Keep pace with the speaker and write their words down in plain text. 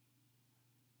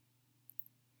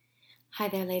Hi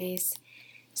there, ladies.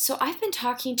 So, I've been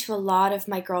talking to a lot of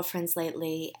my girlfriends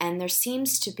lately, and there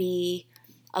seems to be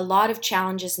a lot of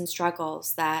challenges and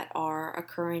struggles that are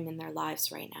occurring in their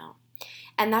lives right now.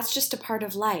 And that's just a part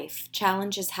of life.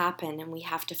 Challenges happen, and we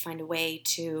have to find a way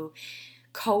to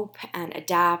cope and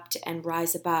adapt and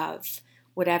rise above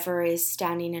whatever is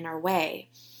standing in our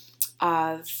way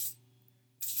of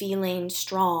feeling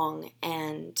strong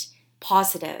and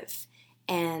positive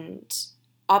and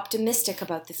optimistic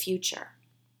about the future.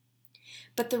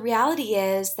 But the reality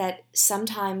is that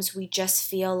sometimes we just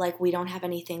feel like we don't have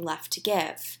anything left to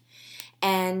give.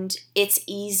 And it's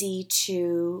easy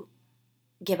to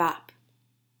give up.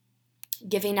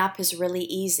 Giving up is really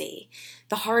easy.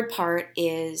 The hard part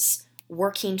is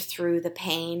working through the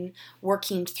pain,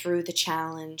 working through the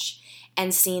challenge,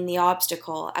 and seeing the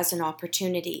obstacle as an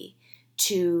opportunity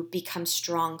to become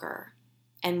stronger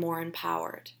and more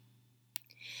empowered.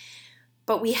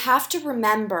 But we have to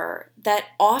remember that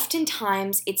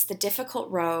oftentimes it's the difficult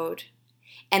road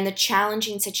and the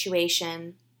challenging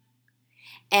situation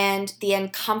and the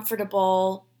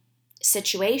uncomfortable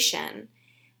situation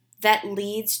that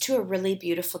leads to a really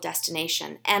beautiful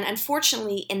destination. And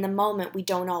unfortunately, in the moment, we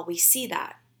don't always see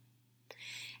that.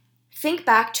 Think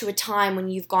back to a time when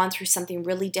you've gone through something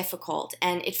really difficult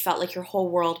and it felt like your whole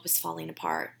world was falling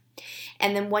apart.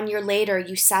 And then 1 year later,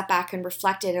 you sat back and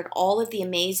reflected at all of the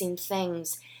amazing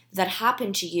things that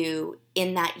happened to you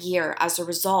in that year as a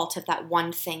result of that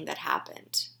one thing that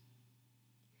happened,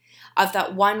 of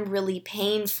that one really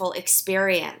painful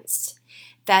experience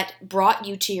that brought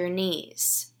you to your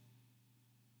knees.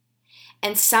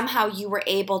 And somehow you were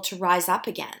able to rise up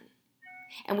again.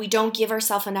 And we don't give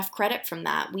ourselves enough credit from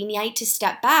that. We need to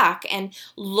step back and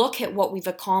look at what we've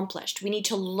accomplished. We need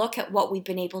to look at what we've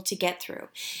been able to get through.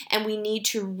 And we need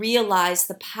to realize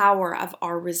the power of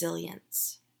our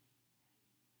resilience.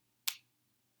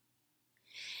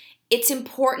 It's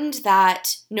important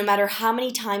that no matter how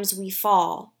many times we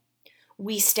fall,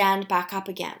 we stand back up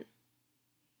again.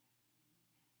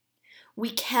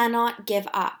 We cannot give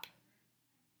up.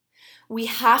 We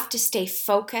have to stay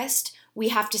focused, we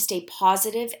have to stay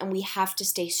positive, and we have to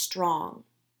stay strong.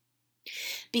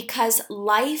 Because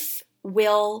life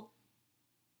will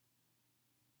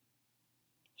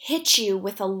hit you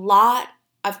with a lot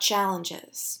of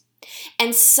challenges.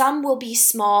 And some will be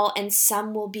small and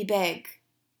some will be big.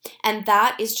 And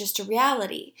that is just a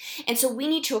reality. And so we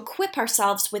need to equip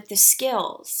ourselves with the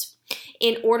skills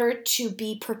in order to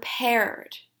be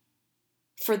prepared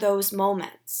for those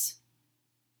moments.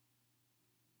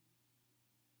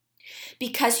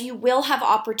 Because you will have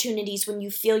opportunities when you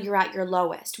feel you're at your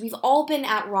lowest. We've all been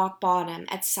at rock bottom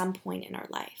at some point in our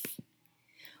life.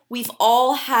 We've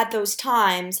all had those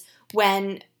times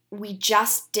when we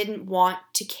just didn't want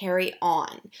to carry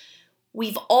on.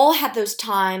 We've all had those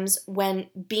times when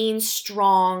being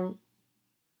strong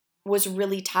was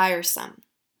really tiresome.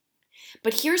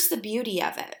 But here's the beauty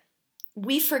of it.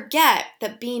 We forget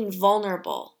that being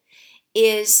vulnerable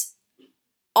is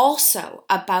also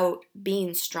about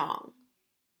being strong.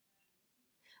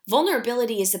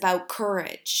 Vulnerability is about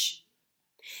courage.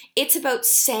 It's about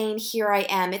saying, here I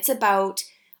am. It's about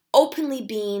openly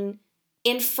being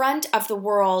in front of the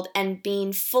world and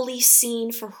being fully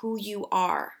seen for who you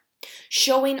are.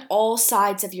 Showing all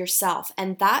sides of yourself.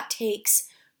 And that takes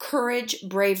courage,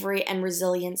 bravery, and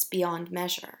resilience beyond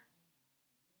measure.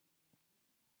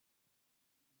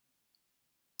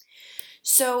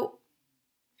 So,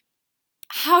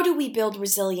 how do we build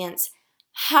resilience?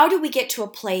 How do we get to a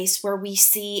place where we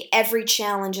see every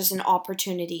challenge as an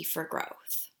opportunity for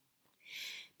growth?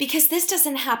 Because this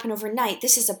doesn't happen overnight.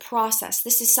 This is a process.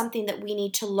 This is something that we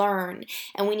need to learn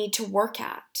and we need to work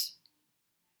at.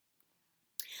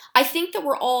 I think that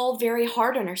we're all very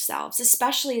hard on ourselves,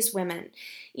 especially as women.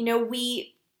 You know,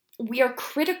 we are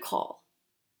critical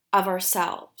of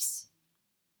ourselves.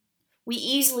 We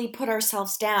easily put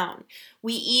ourselves down.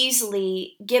 We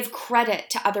easily give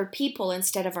credit to other people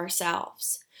instead of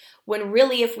ourselves. When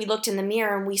really, if we looked in the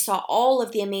mirror and we saw all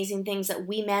of the amazing things that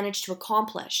we managed to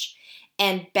accomplish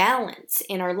and balance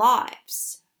in our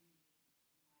lives,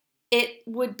 it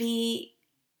would be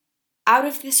out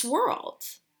of this world.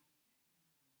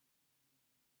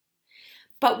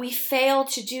 But we fail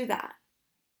to do that.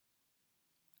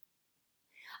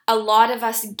 A lot of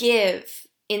us give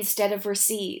instead of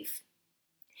receive.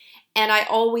 And I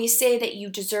always say that you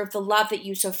deserve the love that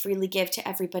you so freely give to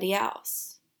everybody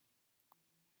else.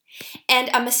 And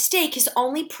a mistake is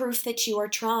only proof that you are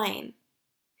trying.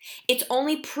 It's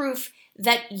only proof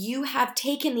that you have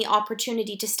taken the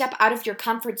opportunity to step out of your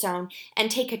comfort zone and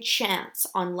take a chance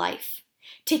on life.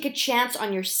 Take a chance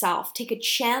on yourself. Take a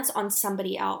chance on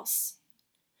somebody else.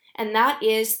 And that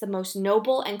is the most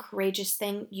noble and courageous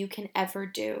thing you can ever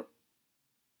do.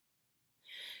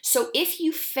 So if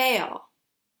you fail,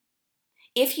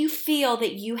 if you feel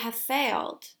that you have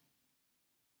failed,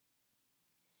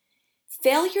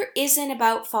 failure isn't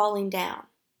about falling down.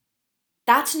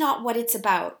 That's not what it's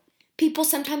about. People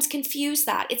sometimes confuse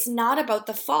that. It's not about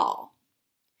the fall.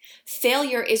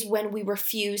 Failure is when we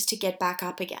refuse to get back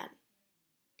up again.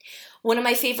 One of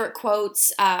my favorite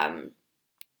quotes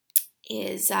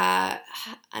is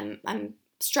I'm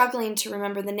struggling to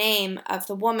remember the name of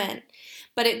the woman,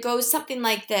 but it goes something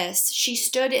like this. She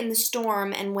stood in the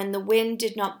storm, and when the wind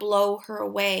did not blow her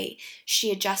away,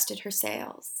 she adjusted her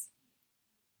sails.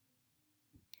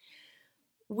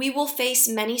 We will face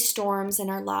many storms in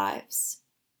our lives.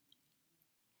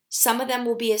 Some of them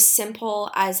will be as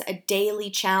simple as a daily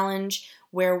challenge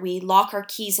where we lock our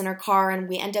keys in our car and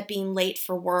we end up being late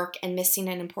for work and missing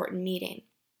an important meeting,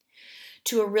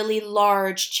 to a really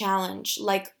large challenge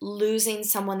like losing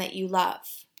someone that you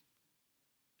love,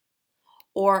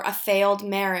 or a failed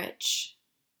marriage,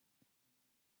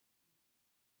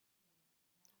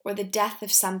 or the death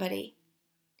of somebody.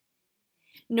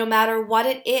 No matter what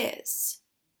it is,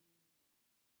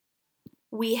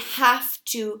 we have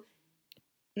to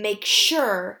make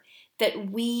sure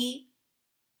that we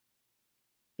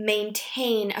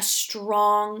maintain a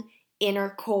strong inner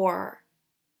core,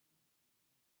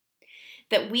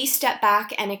 that we step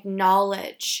back and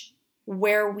acknowledge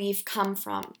where we've come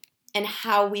from and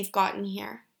how we've gotten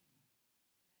here.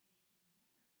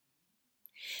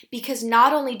 Because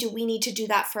not only do we need to do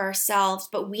that for ourselves,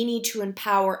 but we need to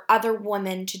empower other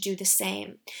women to do the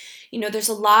same. There's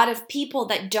a lot of people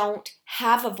that don't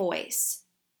have a voice.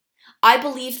 I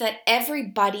believe that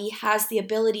everybody has the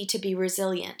ability to be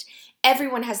resilient.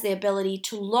 Everyone has the ability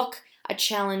to look a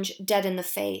challenge dead in the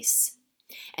face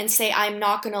and say, I'm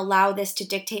not going to allow this to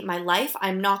dictate my life.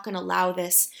 I'm not going to allow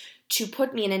this to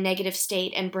put me in a negative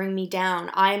state and bring me down.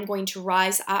 I am going to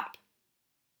rise up.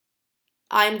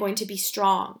 I am going to be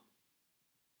strong.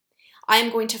 I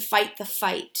am going to fight the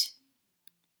fight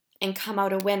and come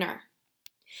out a winner.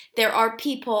 There are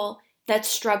people that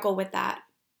struggle with that,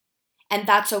 and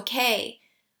that's okay.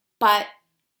 But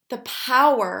the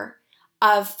power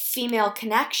of female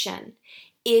connection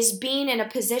is being in a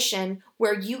position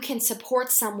where you can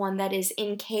support someone that is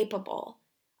incapable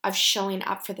of showing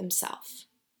up for themselves.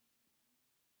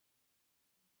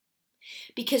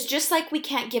 Because just like we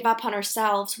can't give up on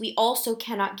ourselves, we also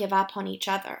cannot give up on each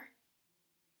other.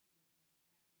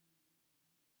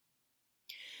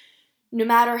 No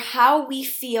matter how we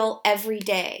feel every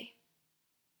day,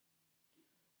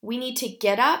 we need to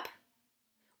get up,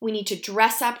 we need to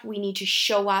dress up, we need to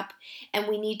show up, and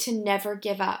we need to never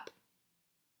give up.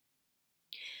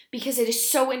 Because it is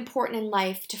so important in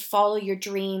life to follow your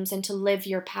dreams and to live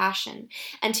your passion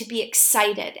and to be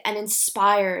excited and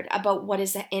inspired about what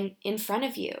is in front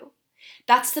of you.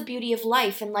 That's the beauty of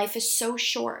life, and life is so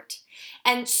short.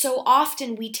 And so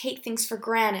often we take things for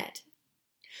granted.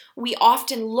 We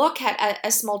often look at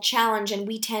a small challenge and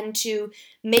we tend to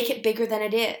make it bigger than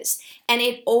it is, and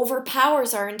it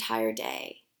overpowers our entire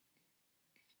day.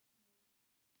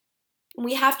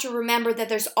 We have to remember that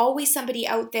there's always somebody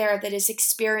out there that is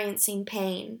experiencing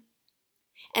pain.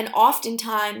 And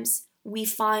oftentimes we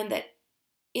find that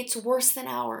it's worse than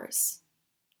ours.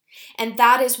 And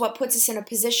that is what puts us in a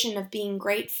position of being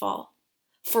grateful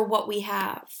for what we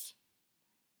have.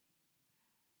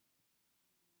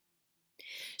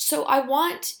 So I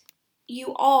want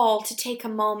you all to take a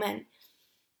moment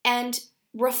and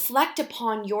reflect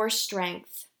upon your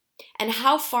strength and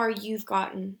how far you've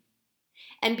gotten,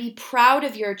 and be proud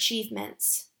of your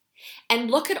achievements. And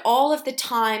look at all of the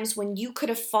times when you could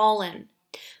have fallen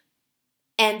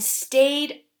and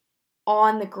stayed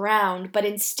on the ground, but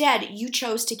instead you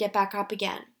chose to get back up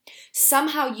again.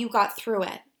 Somehow you got through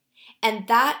it. And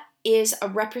that is a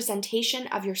representation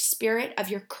of your spirit, of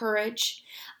your courage,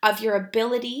 of your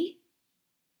ability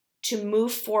to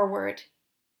move forward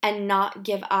and not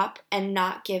give up and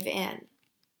not give in.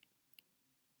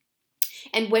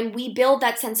 And when we build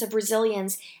that sense of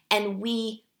resilience and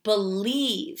we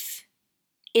believe,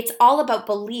 it's all about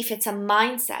belief. It's a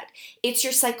mindset. It's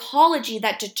your psychology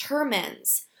that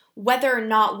determines whether or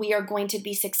not we are going to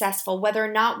be successful, whether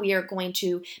or not we are going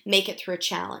to make it through a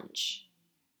challenge,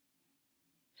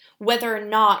 whether or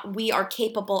not we are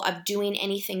capable of doing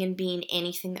anything and being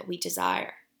anything that we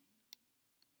desire.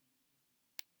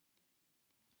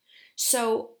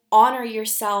 So honor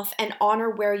yourself and honor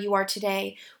where you are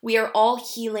today. We are all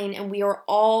healing and we are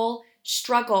all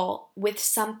struggle with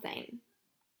something.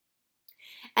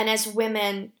 And as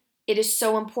women, It is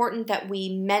so important that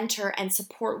we mentor and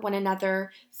support one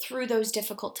another through those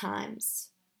difficult times.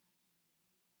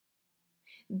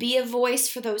 Be a voice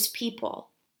for those people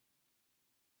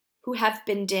who have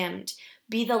been dimmed.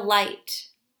 Be the light.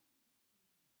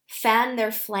 Fan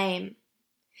their flame.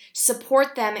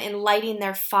 Support them in lighting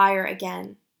their fire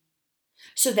again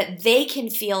so that they can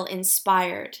feel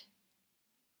inspired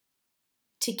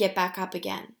to get back up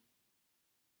again.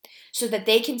 So that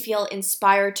they can feel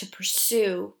inspired to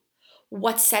pursue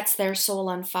what sets their soul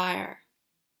on fire.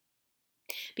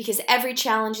 Because every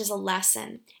challenge is a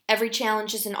lesson. Every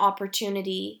challenge is an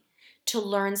opportunity to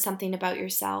learn something about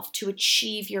yourself, to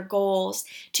achieve your goals,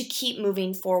 to keep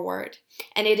moving forward.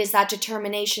 And it is that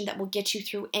determination that will get you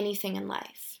through anything in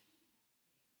life.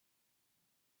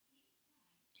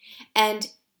 And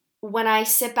when I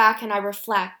sit back and I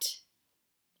reflect,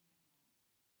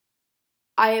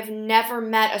 I have never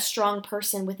met a strong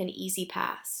person with an easy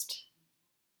past.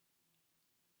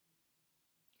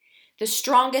 The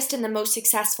strongest and the most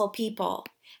successful people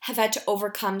have had to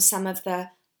overcome some of the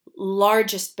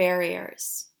largest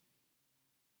barriers.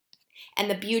 And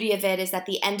the beauty of it is at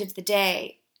the end of the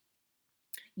day,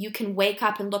 you can wake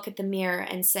up and look at the mirror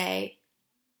and say,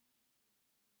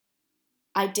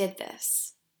 I did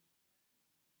this.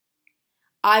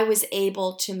 I was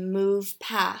able to move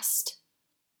past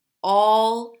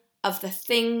all of the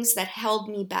things that held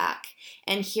me back.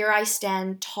 And here I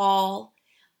stand tall,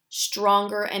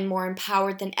 stronger, and more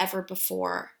empowered than ever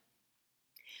before.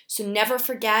 So never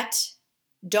forget,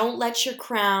 don't let your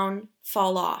crown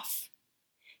fall off.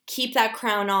 Keep that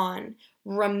crown on.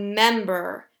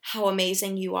 Remember how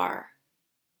amazing you are.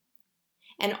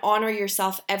 And honor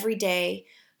yourself every day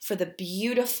for the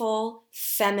beautiful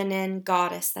feminine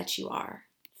goddess that you are.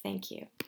 Thank you.